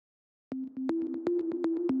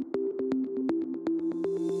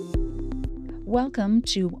Welcome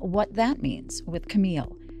to What That Means with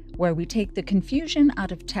Camille, where we take the confusion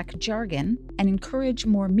out of tech jargon and encourage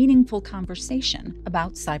more meaningful conversation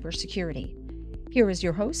about cybersecurity. Here is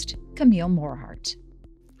your host, Camille Morehart.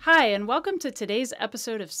 Hi, and welcome to today's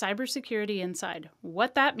episode of Cybersecurity Inside,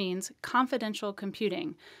 What That Means, Confidential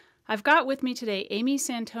Computing. I've got with me today Amy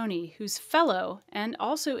Santoni, who's fellow and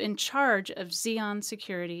also in charge of Xeon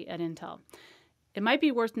Security at Intel. It might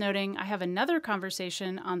be worth noting I have another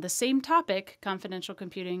conversation on the same topic, confidential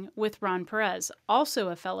computing, with Ron Perez, also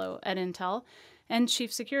a fellow at Intel and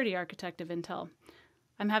Chief Security Architect of Intel.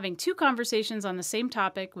 I'm having two conversations on the same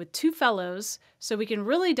topic with two fellows so we can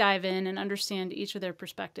really dive in and understand each of their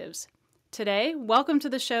perspectives. Today, welcome to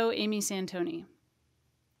the show, Amy Santoni.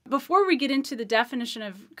 Before we get into the definition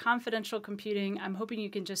of confidential computing, I'm hoping you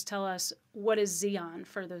can just tell us what is Xeon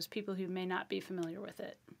for those people who may not be familiar with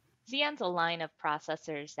it. Xeon's a line of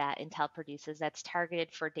processors that Intel produces that's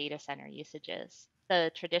targeted for data center usages.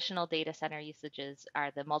 The traditional data center usages are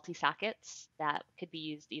the multi-sockets that could be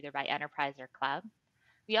used either by enterprise or cloud.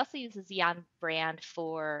 We also use the Xeon brand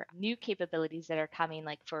for new capabilities that are coming,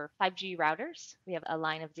 like for 5G routers. We have a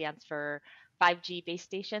line of Xeons for 5G base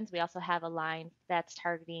stations. We also have a line that's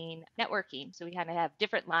targeting networking. So we kind of have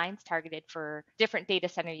different lines targeted for different data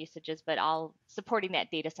center usages, but all supporting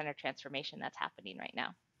that data center transformation that's happening right now.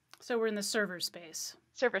 So we're in the server space.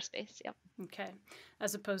 Server space, yep. Okay,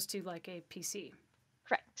 as opposed to like a PC.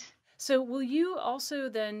 Correct. So will you also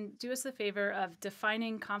then do us the favor of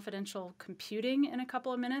defining confidential computing in a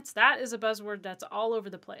couple of minutes? That is a buzzword that's all over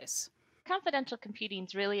the place. Confidential computing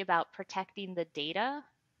is really about protecting the data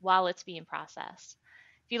while it's being processed.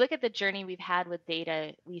 If you look at the journey we've had with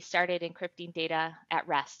data, we started encrypting data at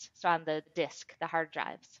rest, so on the disk, the hard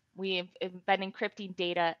drives. We've been encrypting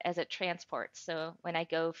data as it transports. So when I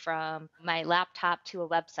go from my laptop to a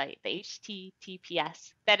website, the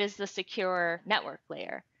HTTPS, that is the secure network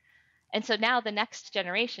layer. And so now the next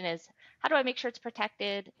generation is, how do I make sure it's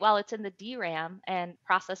protected while it's in the DRAM and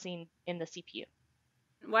processing in the CPU?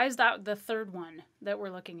 Why is that the third one that we're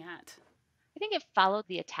looking at? I think it followed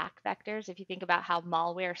the attack vectors. If you think about how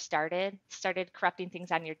malware started corrupting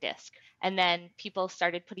things on your disk. And then people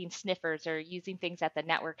started putting sniffers or using things at the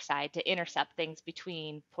network side to intercept things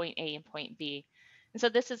between point A and point B. And so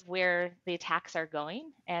this is where the attacks are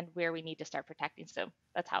going and where we need to start protecting. So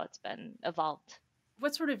that's how it's been evolved.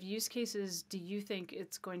 What sort of use cases do you think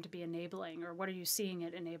it's going to be enabling, or what are you seeing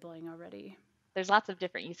it enabling already? There's lots of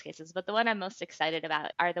different use cases, but the one I'm most excited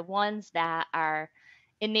about are the ones that are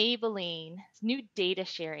enabling new data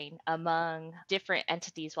sharing among different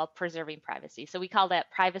entities while preserving privacy. So we call that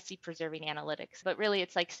privacy preserving analytics. But really,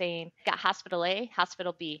 it's like saying, got hospital A,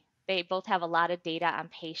 hospital B. They both have a lot of data on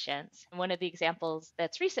patients. And one of the examples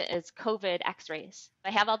that's recent is COVID x-rays.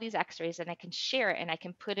 I have all these x-rays and I can share it and I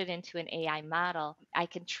can put it into an AI model. I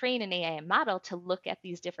can train an AI model to look at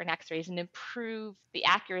these different x-rays and improve the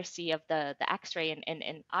accuracy of the x-ray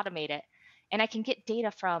and automate it. And I can get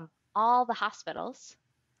data from all the hospitals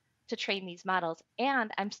to train these models,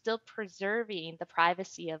 and I'm still preserving the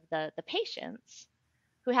privacy of the patients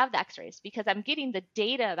who have the x-rays, because I'm getting the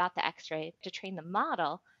data about the x-ray to train the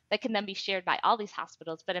model that can then be shared by all these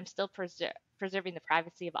hospitals, but I'm still preserving the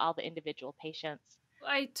privacy of all the individual patients.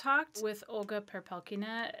 I talked with Olga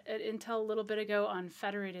Perpelkina at Intel a little bit ago on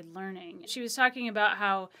federated learning. She was talking about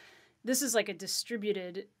how this is like a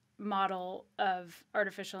distributed model of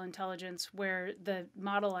artificial intelligence where the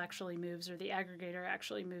model actually moves, or the aggregator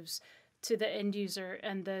actually moves to the end user,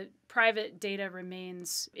 and the private data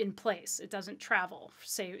remains in place. It doesn't travel,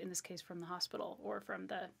 say in this case from the hospital or from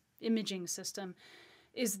the imaging system.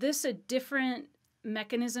 Is this a different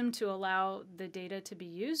mechanism to allow the data to be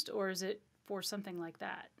used, or is it for something like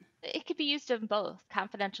that? It could be used in both.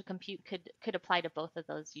 Confidential compute could apply to both of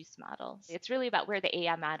those use models. It's really about where the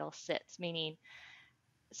AI model sits, meaning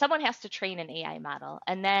someone has to train an AI model,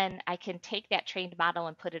 and then I can take that trained model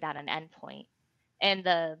and put it on an endpoint. And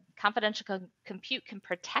the confidential compute can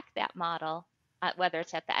protect that model, whether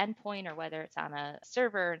it's at the endpoint or whether it's on a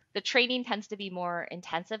server. The training tends to be more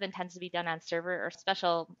intensive and tends to be done on server or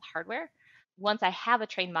special hardware. Once I have a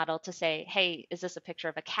trained model to say, hey, is this a picture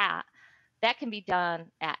of a cat? That can be done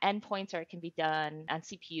at endpoints, or it can be done on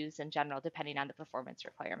CPUs in general, depending on the performance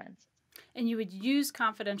requirements. And you would use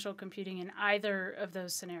confidential computing in either of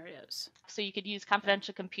those scenarios. So you could use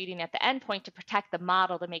confidential computing at the endpoint to protect the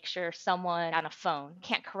model, to make sure someone on a phone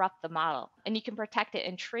can't corrupt the model. And you can protect it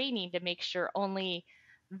in training to make sure only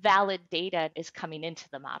valid data is coming into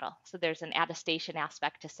the model. So there's an attestation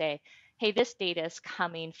aspect to say, hey, this data is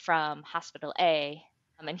coming from hospital A.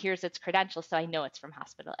 and here's its credentials, so I know it's from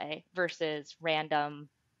hospital A versus random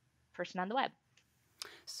person on the web.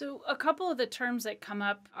 So a couple of the terms that come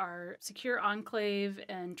up are secure enclave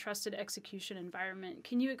and trusted execution environment.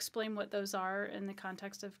 Can you explain what those are in the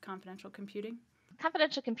context of confidential computing?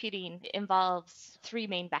 Confidential computing involves three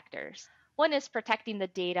main vectors. One is protecting the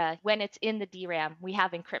data. When it's in the DRAM, we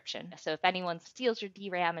have encryption. So if anyone steals your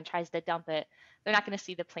DRAM and tries to dump it, they're not going to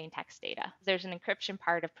see the plain text data. There's an encryption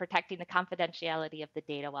part of protecting the confidentiality of the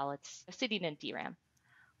data while it's sitting in DRAM.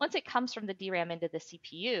 Once it comes from the DRAM into the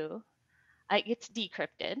CPU, it gets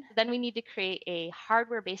decrypted. Then we need to create a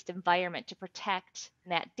hardware-based environment to protect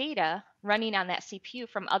that data running on that CPU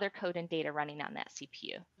from other code and data running on that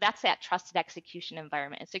CPU. That's that trusted execution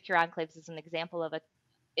environment. And Secure Enclaves is an example of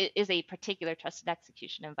a particular trusted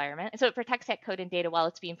execution environment. And so it protects that code and data while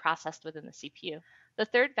it's being processed within the CPU. The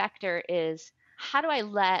third vector is, how do I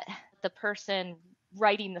let the person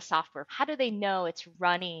writing the software, how do they know it's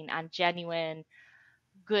running on genuine,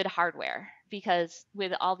 good hardware? Because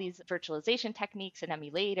with all these virtualization techniques and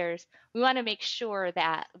emulators, we want to make sure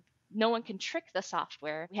that no one can trick the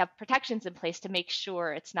software. We have protections in place to make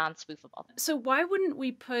sure it's non-spoofable. So why wouldn't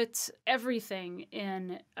we put everything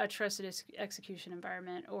in a trusted execution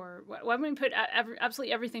environment? Or why wouldn't we put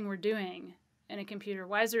absolutely everything we're doing in a computer?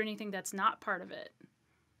 Why is there anything that's not part of it?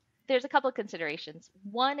 There's a couple of considerations.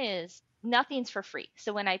 One is nothing's for free.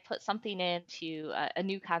 So when I put something into a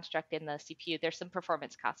new construct in the CPU, there's some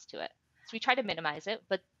performance cost to it. So we try to minimize it,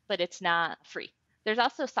 but it's not free. There's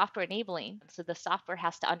also software enabling. So the software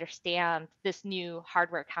has to understand this new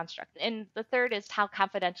hardware construct. And the third is, how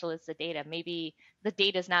confidential is the data? Maybe the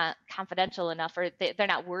data is not confidential enough, or they're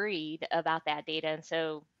not worried about that data. And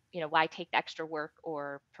so, why take the extra work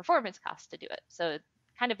or performance costs to do it? So it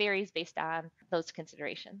kind of varies based on those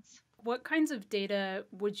considerations. What kinds of data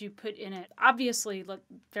would you put in it? Obviously,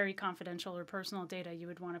 very confidential or personal data you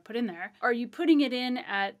would want to put in there. Are you putting it in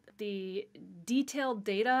at the detailed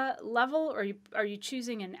data level, or are you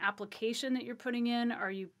choosing an application that you're putting in? Are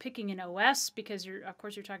you picking an OS? Because you're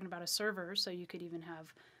talking about a server, so you could even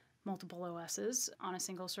have multiple OSs on a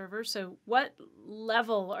single server. So what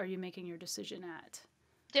level are you making your decision at?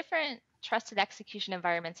 Different trusted execution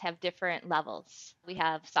environments have different levels. We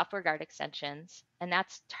have software guard extensions, and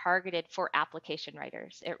that's targeted for application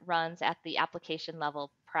writers. It runs at the application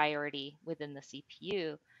level priority within the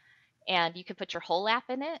CPU. And you can put your whole app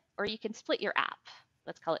in it, or you can split your app.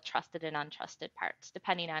 Let's call it trusted and untrusted parts,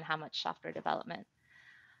 depending on how much software development.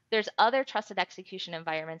 There's other trusted execution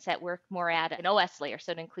environments that work more at an OS layer.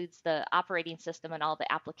 So it includes the operating system and all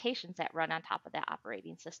the applications that run on top of that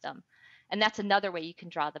operating system. And that's another way you can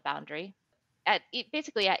draw the boundary.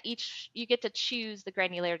 Basically, at each, you get to choose the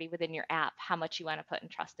granularity within your app, how much you want to put in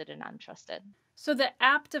trusted and untrusted. So the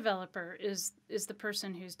app developer is the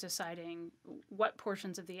person who's deciding what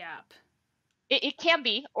portions of the app. It can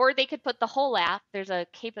be, or they could put the whole app. There's a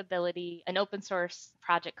capability, an open source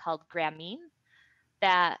project called Grameen,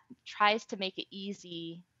 that tries to make it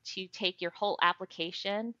easy to take your whole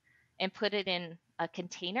application and put it in a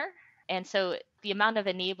container. And so the amount of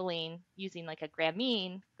enabling using like a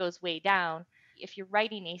Grameen goes way down. If you're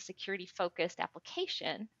writing a security focused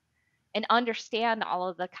application and understand all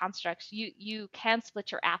of the constructs, you can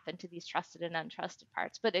split your app into these trusted and untrusted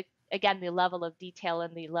parts. But again, the level of detail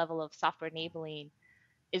and the level of software enabling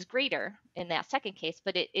is greater in that second case,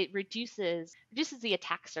 but it reduces the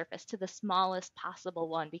attack surface to the smallest possible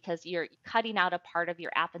one, because you're cutting out a part of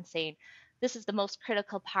your app and saying, this is the most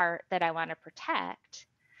critical part that I want to protect.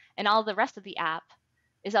 And all the rest of the app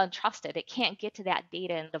is untrusted. It can't get to that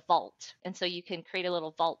data in the vault. And so you can create a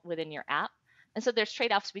little vault within your app. And so there's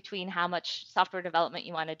trade-offs between how much software development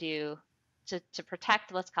you want to do to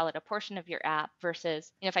protect, let's call it, a portion of your app,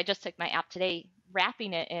 versus, if I just took my app today,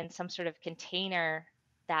 wrapping it in some sort of container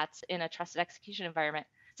that's in a trusted execution environment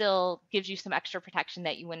still gives you some extra protection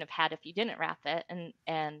that you wouldn't have had if you didn't wrap it,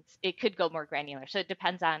 and it could go more granular. So it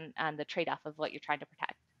depends on the trade-off of what you're trying to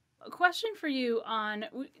protect. A question for you on,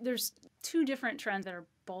 there's two different trends that are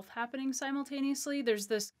both happening simultaneously. There's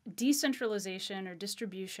this decentralization or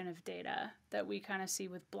distribution of data that we kind of see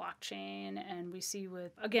with blockchain, and we see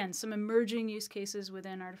with, again, some emerging use cases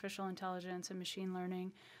within artificial intelligence and machine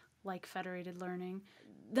learning, like federated learning.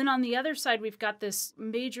 Then on the other side, we've got this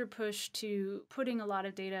major push to putting a lot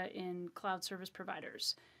of data in cloud service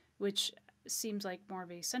providers, which seems like more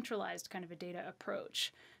of a centralized kind of a data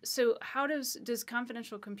approach. So how does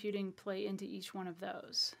confidential computing play into each one of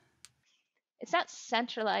those? It's not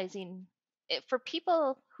centralizing. For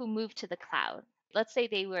people who move to the cloud, let's say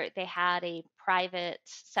they had a private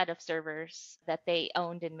set of servers that they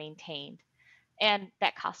owned and maintained, and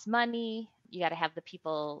that costs money. You got to have the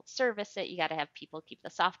people service it. You got to have people keep the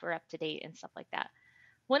software up to date and stuff like that.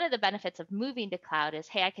 One of the benefits of moving to cloud is,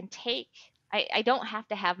 hey, I don't have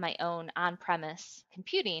to have my own on-premise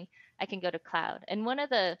computing. I can go to cloud. And one of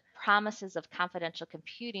the promises of confidential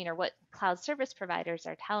computing, or what cloud service providers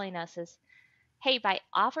are telling us, is, hey, by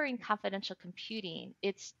offering confidential computing,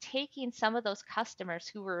 it's taking some of those customers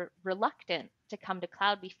who were reluctant to come to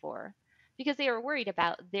cloud before because they were worried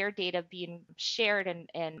about their data being shared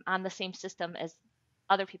and on the same system as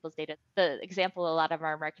other people's data. The example a lot of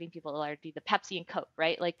our marketing people are do the Pepsi and Coke,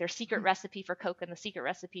 right? Like their secret recipe for Coke and the secret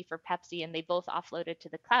recipe for Pepsi, and they both offloaded to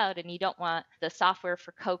the cloud, and you don't want the software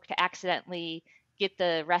for Coke to accidentally get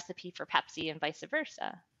the recipe for Pepsi and vice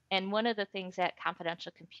versa. And one of the things that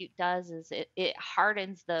confidential compute does is it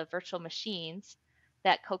hardens the virtual machines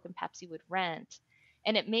that Coke and Pepsi would rent.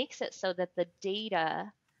 And it makes it so that the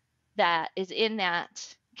data that is in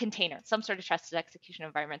that container, some sort of trusted execution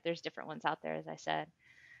environment, there's different ones out there, as I said,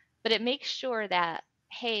 but it makes sure that,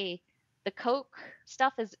 hey, the Coke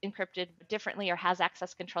stuff is encrypted differently or has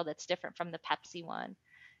access control that's different from the Pepsi one.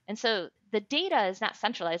 And so the data is not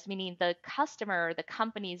centralized, meaning the customer or the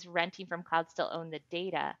companies renting from cloud still own the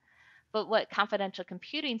data. But what confidential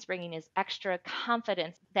computing is bringing is extra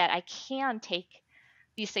confidence that I can take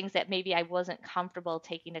these things that maybe I wasn't comfortable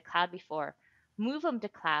taking to cloud before, move them to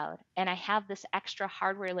cloud, and I have this extra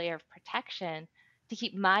hardware layer of protection to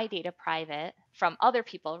keep my data private from other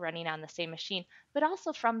people running on the same machine, but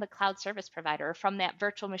also from the cloud service provider or from that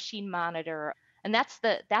virtual machine monitor. And that's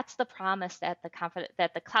the promise that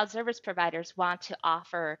the cloud service providers want to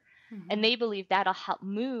offer. Mm-hmm. And they believe that'll help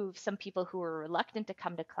move some people who are reluctant to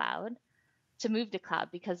come to cloud to move to cloud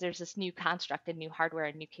because there's this new construct and new hardware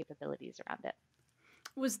and new capabilities around it.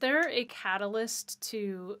 Was there a catalyst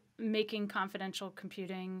to making confidential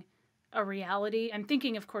computing a reality? I'm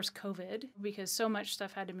thinking, of course, COVID, because so much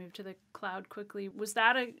stuff had to move to the cloud quickly. Was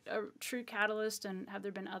that a true catalyst, and have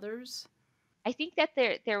there been others? I think that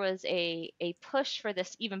there was a push for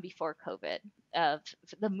this even before COVID, of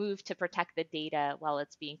the move to protect the data while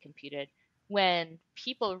it's being computed, when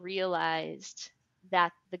people realized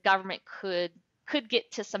that the government could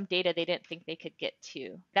get to some data they didn't think they could get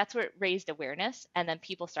to. That's what raised awareness. And then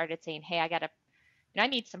people started saying, hey, I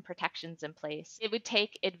need some protections in place. It would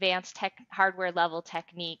take advanced hardware level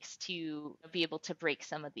techniques to be able to break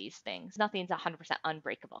some of these things. Nothing's 100%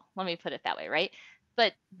 unbreakable. Let me put it that way, right?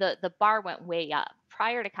 But the bar went way up.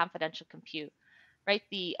 Prior to confidential compute, right?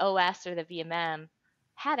 The OS or the VMM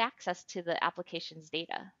had access to the application's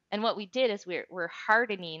data. And what we did is we're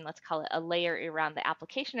hardening, let's call it, a layer around the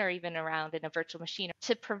application or even around in a virtual machine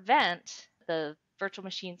to prevent the virtual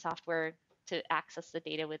machine software to access the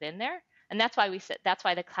data within there. And that's why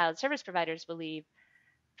the cloud service providers believe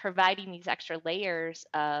providing these extra layers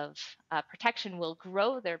of protection will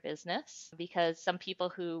grow their business, because some people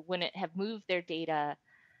who wouldn't have moved their data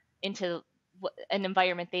into an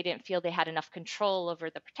environment they didn't feel they had enough control over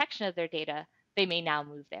the protection of their data, they may now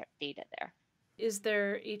move their data there. Is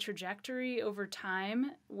there a trajectory over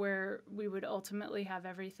time where we would ultimately have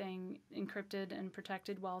everything encrypted and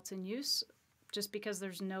protected while it's in use, just because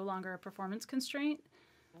there's no longer a performance constraint?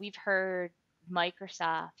 We've heard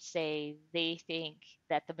Microsoft say they think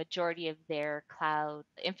that the majority of their cloud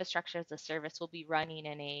infrastructure as a service will be running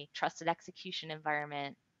in a trusted execution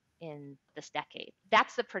environment in this decade.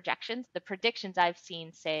 That's the projections. The predictions I've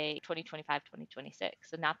seen say 2025, 2026,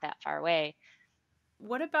 so not that far away.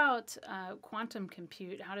 What about quantum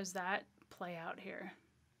compute? How does that play out here?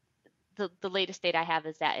 The latest data I have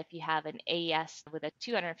is that if you have an AES with a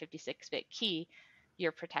 256-bit key,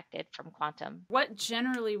 you're protected from quantum. What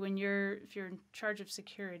generally, if you're in charge of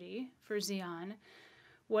security for Xeon,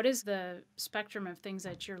 what is the spectrum of things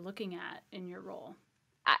that you're looking at in your role?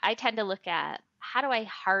 I tend to look at, how do I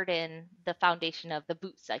harden the foundation of the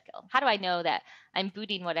boot cycle? How do I know that I'm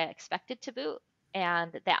booting what I expected to boot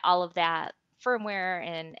and that all of that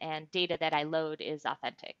firmware and data that I load is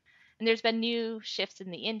authentic? And there's been new shifts in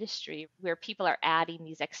the industry where people are adding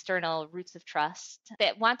these external roots of trust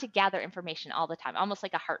that want to gather information all the time, almost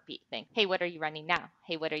like a heartbeat thing. Hey, what are you running now?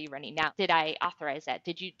 Hey, what are you running now? Did I authorize that?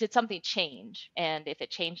 Did something change? And if it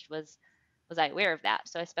changed, was I aware of that?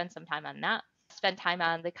 So I spend some time on that. Spend time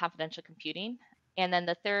on the confidential computing. And then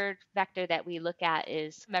the third vector that we look at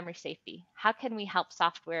is memory safety. How can we help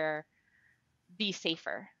software be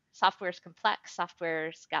safer? Software is complex.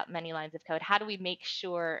 Software's got many lines of code. How do we make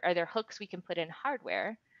sure, are there hooks we can put in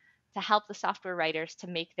hardware to help the software writers to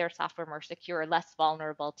make their software more secure, less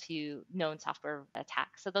vulnerable to known software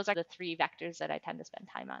attacks? So those are the three vectors that I tend to spend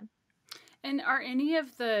time on. And are any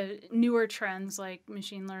of the newer trends like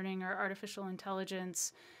machine learning or artificial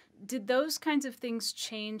intelligence Did those kinds of things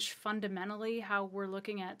change fundamentally how we're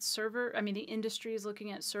looking at the industry is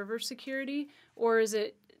looking at server security, or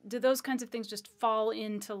did those kinds of things just fall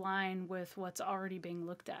into line with what's already being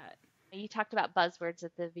looked at? You talked about buzzwords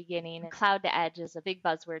at the beginning. Cloud to edge is a big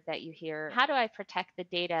buzzword that you hear. How do I protect the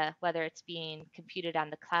data, whether it's being computed on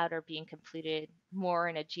the cloud or being computed more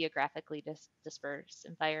in a geographically dispersed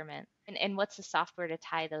environment? And what's the software to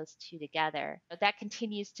tie those two together? That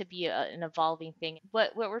continues to be an evolving thing.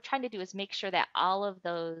 What we're trying to do is make sure that all of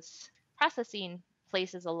those processing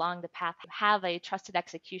places along the path have a trusted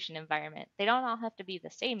execution environment. They don't all have to be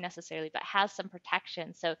the same necessarily, but has some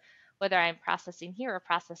protection. So whether I'm processing here or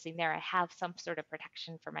processing there, I have some sort of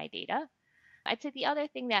protection for my data. I'd say the other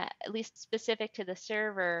thing that, at least specific to the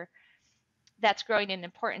server, that's growing in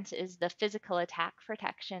importance is the physical attack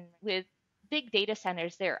protection. With big data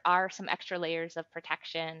centers, there are some extra layers of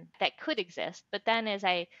protection that could exist. But then if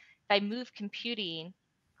I move computing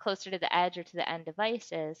closer to the edge or to the end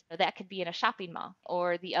devices, that could be in a shopping mall,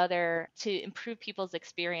 or the other to improve people's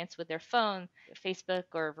experience with their phone, Facebook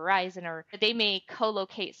or Verizon, or they may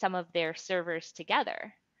co-locate some of their servers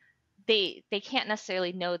together. They can't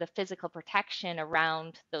necessarily know the physical protection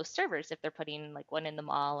around those servers if they're putting like one in the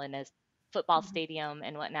mall and a football stadium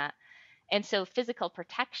and whatnot. And so physical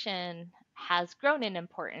protection has grown in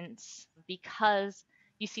importance because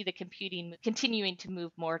you see the computing continuing to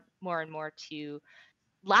move more and more to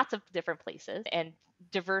lots of different places and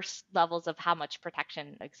diverse levels of how much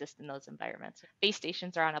protection exists in those environments. Base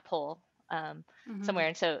stations are on a pole somewhere.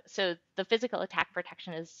 And so the physical attack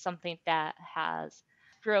protection is something that has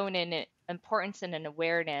grown in importance and in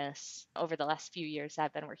awareness over the last few years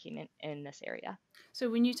I've been working in this area. So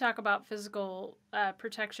when you talk about physical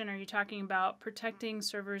protection, are you talking about protecting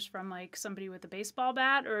servers from like somebody with a baseball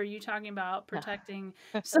bat, or are you talking about protecting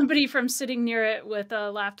somebody from sitting near it with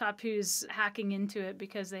a laptop who's hacking into it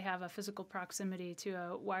because they have a physical proximity to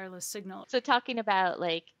a wireless signal? So talking about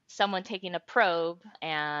like someone taking a probe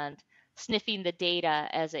and sniffing the data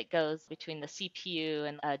as it goes between the CPU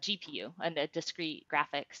and a GPU and a discrete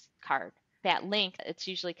graphics card. That link, it's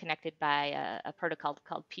usually connected by a protocol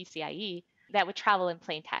called PCIe that would travel in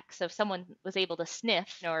plain text. So if someone was able to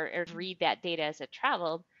sniff or read that data as it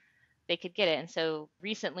traveled, they could get it. And so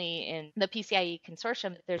recently in the PCIe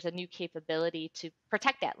consortium, there's a new capability to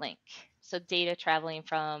protect that link. So data traveling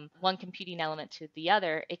from one computing element to the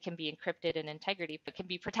other, it can be encrypted in integrity, but can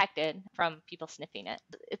be protected from people sniffing it.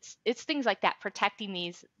 It's things like that, protecting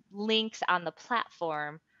these links on the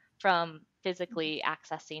platform from physically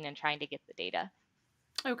accessing and trying to get the data.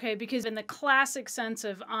 Okay, because in the classic sense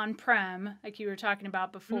of on-prem, like you were talking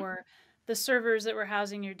about before, the servers that were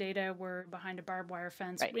housing your data were behind a barbed wire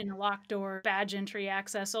fence, in a locked door, badge entry,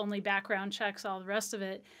 access only, background checks, all the rest of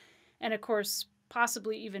it. And of course,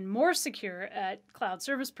 possibly even more secure at cloud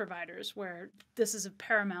service providers where this is of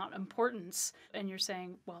paramount importance. And you're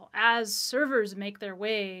saying, well, as servers make their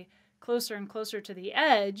way closer and closer to the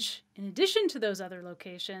edge, in addition to those other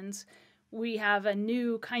locations, we have a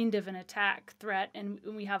new kind of an attack threat, and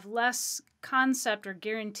we have less concept or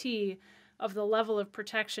guarantee of the level of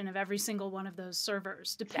protection of every single one of those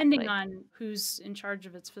servers, depending on who's in charge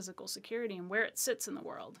of its physical security and where it sits in the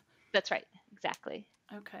world. That's right. Exactly.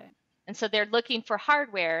 Okay. And so they're looking for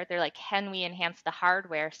hardware. They're like, can we enhance the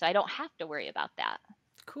hardware so I don't have to worry about that?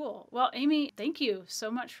 Cool. Well, Amy, thank you so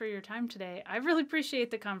much for your time today. I really appreciate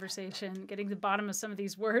the conversation, getting to the bottom of some of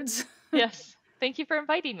these words. Yes. Thank you for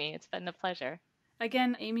inviting me. It's been a pleasure.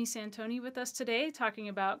 Again, Amy Santoni with us today talking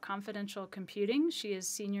about confidential computing. She is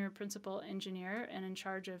Senior Principal Engineer and in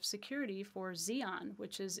charge of security for Xeon,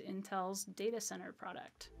 which is Intel's data center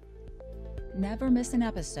product. Never miss an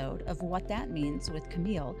episode of What That Means with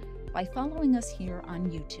Camille by following us here on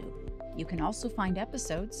YouTube. You can also find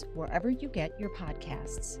episodes wherever you get your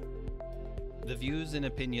podcasts. The views and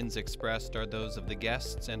opinions expressed are those of the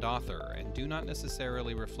guests and author and do not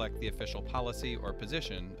necessarily reflect the official policy or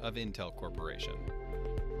position of Intel Corporation.